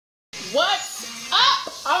What's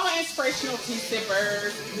up, all my inspirational tea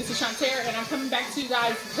sippers? This is Shantae, and I'm coming back to you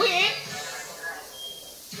guys with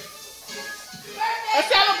a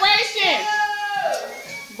celebration.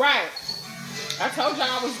 Right. I told y'all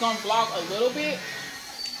I was gonna vlog a little bit.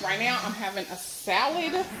 Right now, I'm having a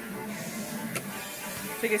salad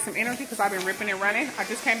to get some energy because I've been ripping and running. I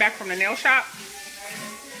just came back from the nail shop.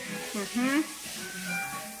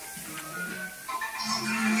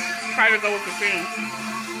 Try to go with the thing.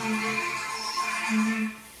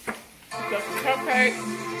 Got some cupcakes.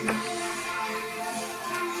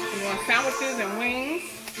 We want sandwiches and wings.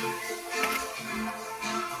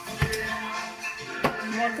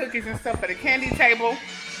 More cookies and stuff at the candy table.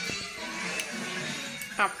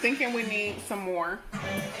 I'm thinking we need some more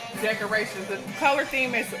decorations. The color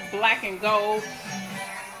theme is black and gold.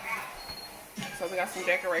 So we got some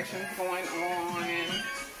decorations going on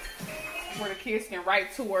where the kids can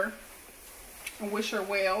write to her and wish her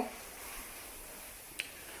well.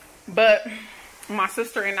 But my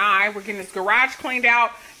sister and I, we're getting this garage cleaned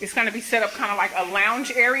out. It's going to be set up kind of like a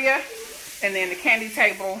lounge area. And then the candy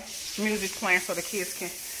table, music playing so the kids can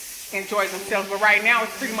enjoy themselves. But right now,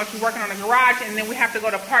 it's pretty much working on the garage. And then we have to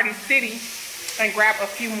go to Party City and grab a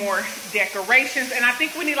few more decorations. And I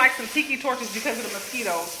think we need like some tiki torches because of the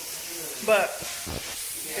mosquitoes. But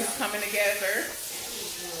it's coming together.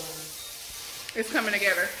 It's coming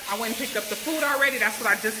together. I went and picked up the food already. That's what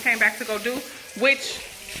I just came back to go do, which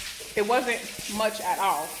it wasn't much at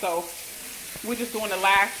all. So we're just doing the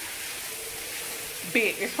last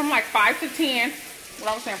bit. It's from like 5 to 10. What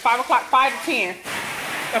I was saying, 5 o'clock, 5 to 10.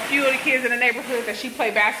 A few of the kids in the neighborhood that she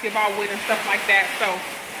played basketball with and stuff like that. So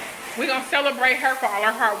we're going to celebrate her for all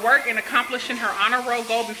her hard work and accomplishing her honor roll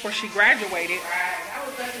goal before she graduated. Right. That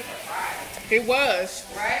was such a surprise. It was.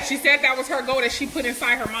 Right? She said that was her goal that she put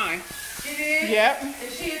inside her mind. She did? Yep. And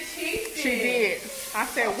she achieved it. She did. I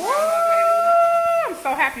said, whoa, I'm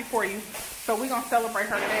so happy for you. So we're going to celebrate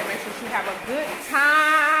her today and make sure she have a good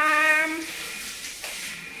time.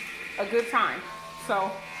 A good time.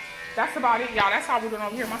 So that's about it, y'all. That's all we're doing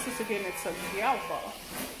over here. My sister getting it together.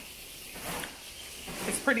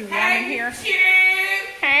 It's pretty warm in here.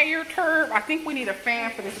 Hey, your turb. I think we need a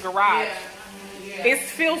fan for this garage. Yeah. It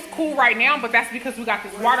feels cool right now, but that's because we got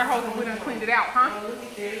this water hose and we done cleaned it out, huh?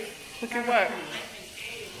 Look at what?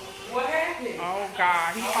 What happened? Oh,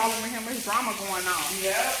 God. He's following him. There's drama going on.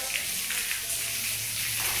 Yep.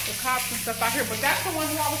 The cops and stuff out here. But that's the one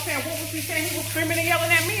who I was saying, what was he saying? He was screaming and yelling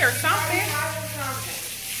at me or something.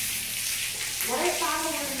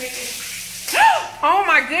 Oh,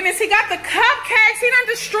 my goodness. He got the cupcakes. He done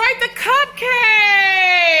destroyed the cupcakes.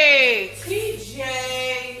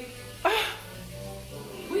 TJ.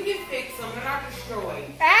 We can fix them. They're not destroyed.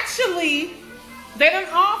 Actually, they done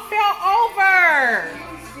all fell over.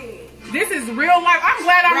 This is real life. I'm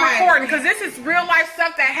glad I'm recording because this is real life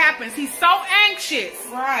stuff that happens. He's so anxious.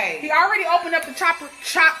 Right. He already opened up the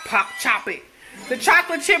the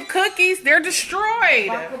chocolate chip cookies. They're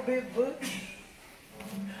destroyed.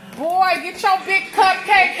 Boy, get your big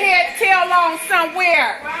cupcake head tail on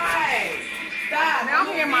somewhere. Right. Stop. Now I'm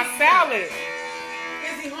getting my salad. Is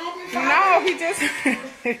he hungry? No, he just...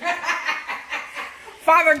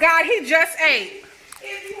 Father God, he just ate.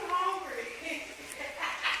 Is he hungry?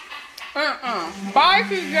 Bye,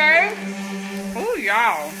 TJ. Ooh,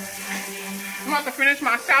 y'all. I'm about to finish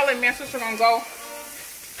my salad. Me and sister gonna go.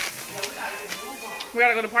 We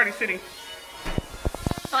gotta go to Party City.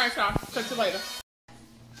 Alright, y'all. Catch you later.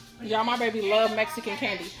 Y'all, my baby love Mexican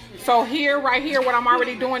candy. So here, right here, what I'm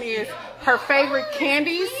already doing is her favorite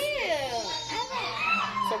candies.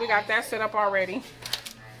 So we got that set up already.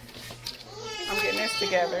 I'm getting this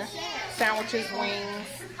together. Sandwiches, wings.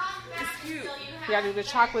 It's cute. We gotta do the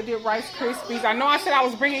chocolate dip Rice Krispies. I know I said I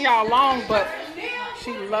was bringing y'all along, but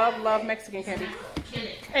she love Mexican candy.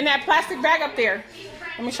 And that plastic bag up there.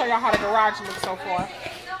 Let me show y'all how the garage looks so far.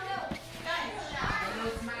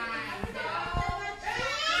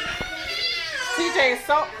 TJ is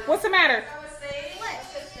so... What's the matter?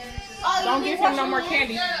 Don't give him no more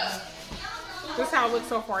candy. This is how it looks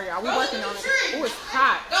so far, y'all. We're working on it. Oh, it's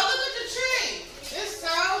hot. Go look at the tree. It's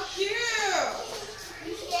so cute.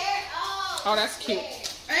 Oh, that's cute. Ain't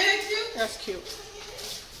it cute? That's cute.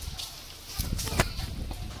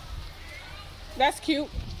 That's cute.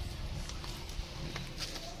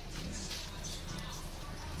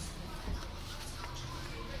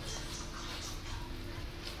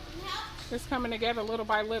 It's coming together little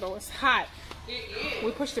by little. It's hot. It is.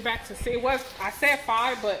 We pushed it back to 6. It was, I said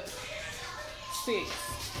 5, but 6.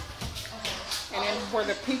 And then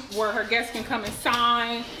where her guests can come and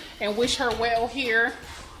sign and wish her well here.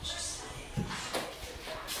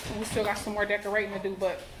 And we still got some more decorating to do,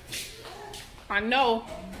 but I know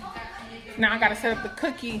now I gotta set up the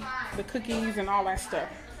cookies and all that stuff.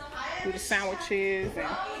 Do the sandwiches, and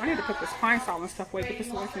I need to put this pine salt and stuff away, get this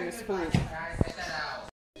away from this food.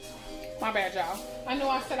 My bad, y'all. I know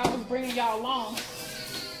I said I was bringing y'all along,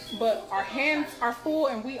 but our hands are full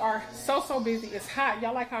and we are so busy. It's hot.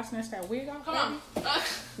 Y'all like how I snatched that wig off? Come on.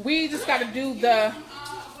 We just got to do the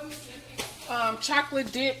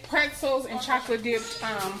chocolate dip pretzels and chocolate dipped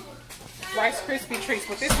Rice Krispie treats,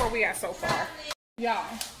 but this is where we at so far. Y'all,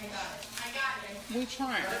 we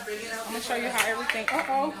trying. I'm going to show you how everything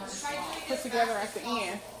put together at the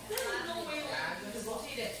end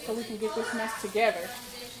so we can get this mess together.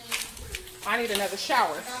 I need another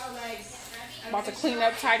shower. About to clean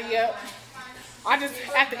up, tidy up.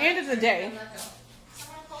 At the end of the day,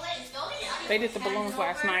 they did the balloons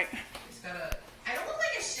last night. I don't look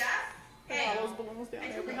like a chef. All those balloons down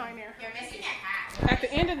there behind there. You're missing a hat. At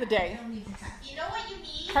the end of the day, You know what you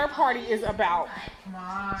need? her party is about Come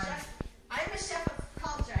on. I'm a chef of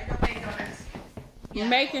culture. I don't make donuts.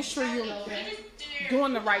 making sure you're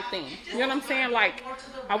doing the right thing. You know what I'm saying? Like,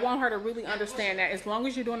 I want her to really understand that as long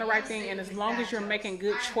as you're doing the right thing and as long as you're making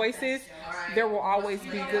good choices, there will always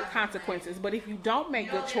be good consequences. But if you don't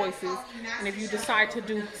make good choices and if you decide to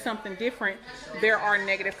do something different, there are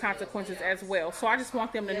negative consequences as well. So I just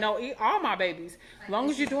want them to know, all my babies, as long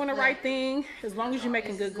as you're doing the right thing, as long as you're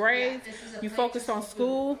making good grades, you focus on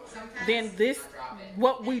school, then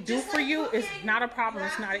what we do for you is not a problem.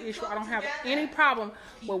 It's not an issue. I don't have any problem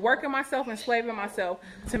with working myself and slaving myself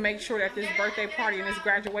to make sure that this birthday party and this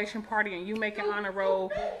graduation party and you making honor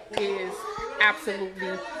roll is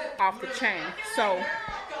absolutely off the chain. So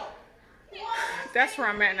that's where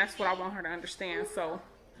I'm at, and that's what I want her to understand. So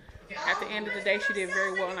at the end of the day, she did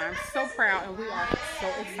very well, and I'm so proud, and we are so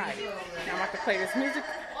excited. Now I'm about to play this music,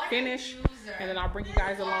 finish, and then I'll bring you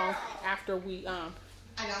guys along after we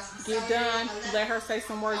get done, let her say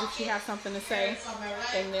some words if she has something to say,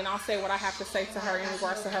 and then I'll say what I have to say to her in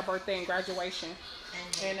regards to her birthday and graduation.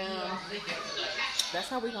 And that's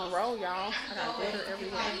how we gonna roll, y'all. I got glitter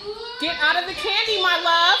everywhere. Get out of the candy, my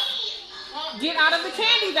love. Get out of the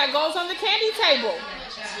candy that goes on the candy table.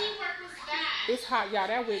 It's hot, y'all.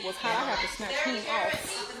 That wig was hot. I have to snatch him off.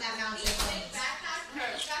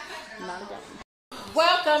 Not again.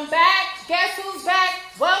 Welcome back. Guess who's back?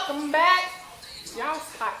 Welcome back. Y'all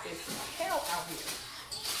hot as hell out here.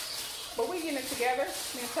 But we getting it together.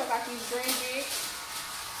 Me and Tuck got these green bigs.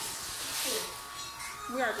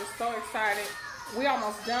 We are just so excited. We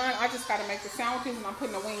almost done. I just got to make the sandwiches and I'm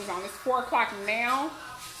putting the wings on. It's 4 o'clock now.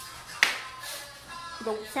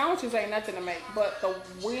 The sandwiches ain't nothing to make, but the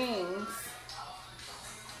wings,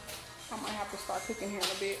 I might have to start cooking here in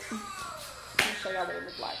a bit. Let me show y'all what it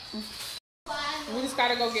looks like. We just got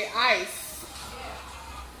to go get ice.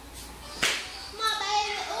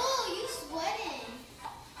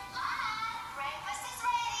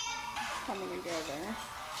 Coming together.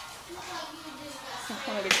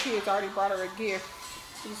 One of the kids already brought her a gift.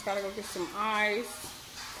 We just gotta go get some ice,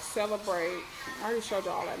 celebrate. I already showed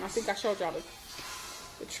y'all that, and I think I showed y'all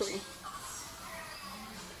the tree.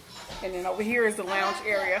 And then over here is the lounge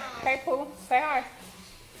area. Hey Pooh, say hi.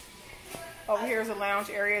 Over here is the lounge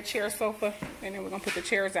area, chair, sofa, and then we're gonna put the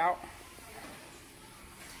chairs out.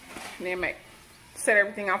 And then set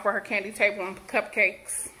everything out for her candy table and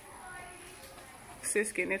cupcakes.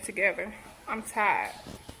 Sis getting it together. I'm tired.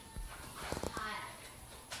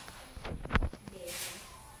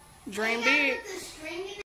 Dream big.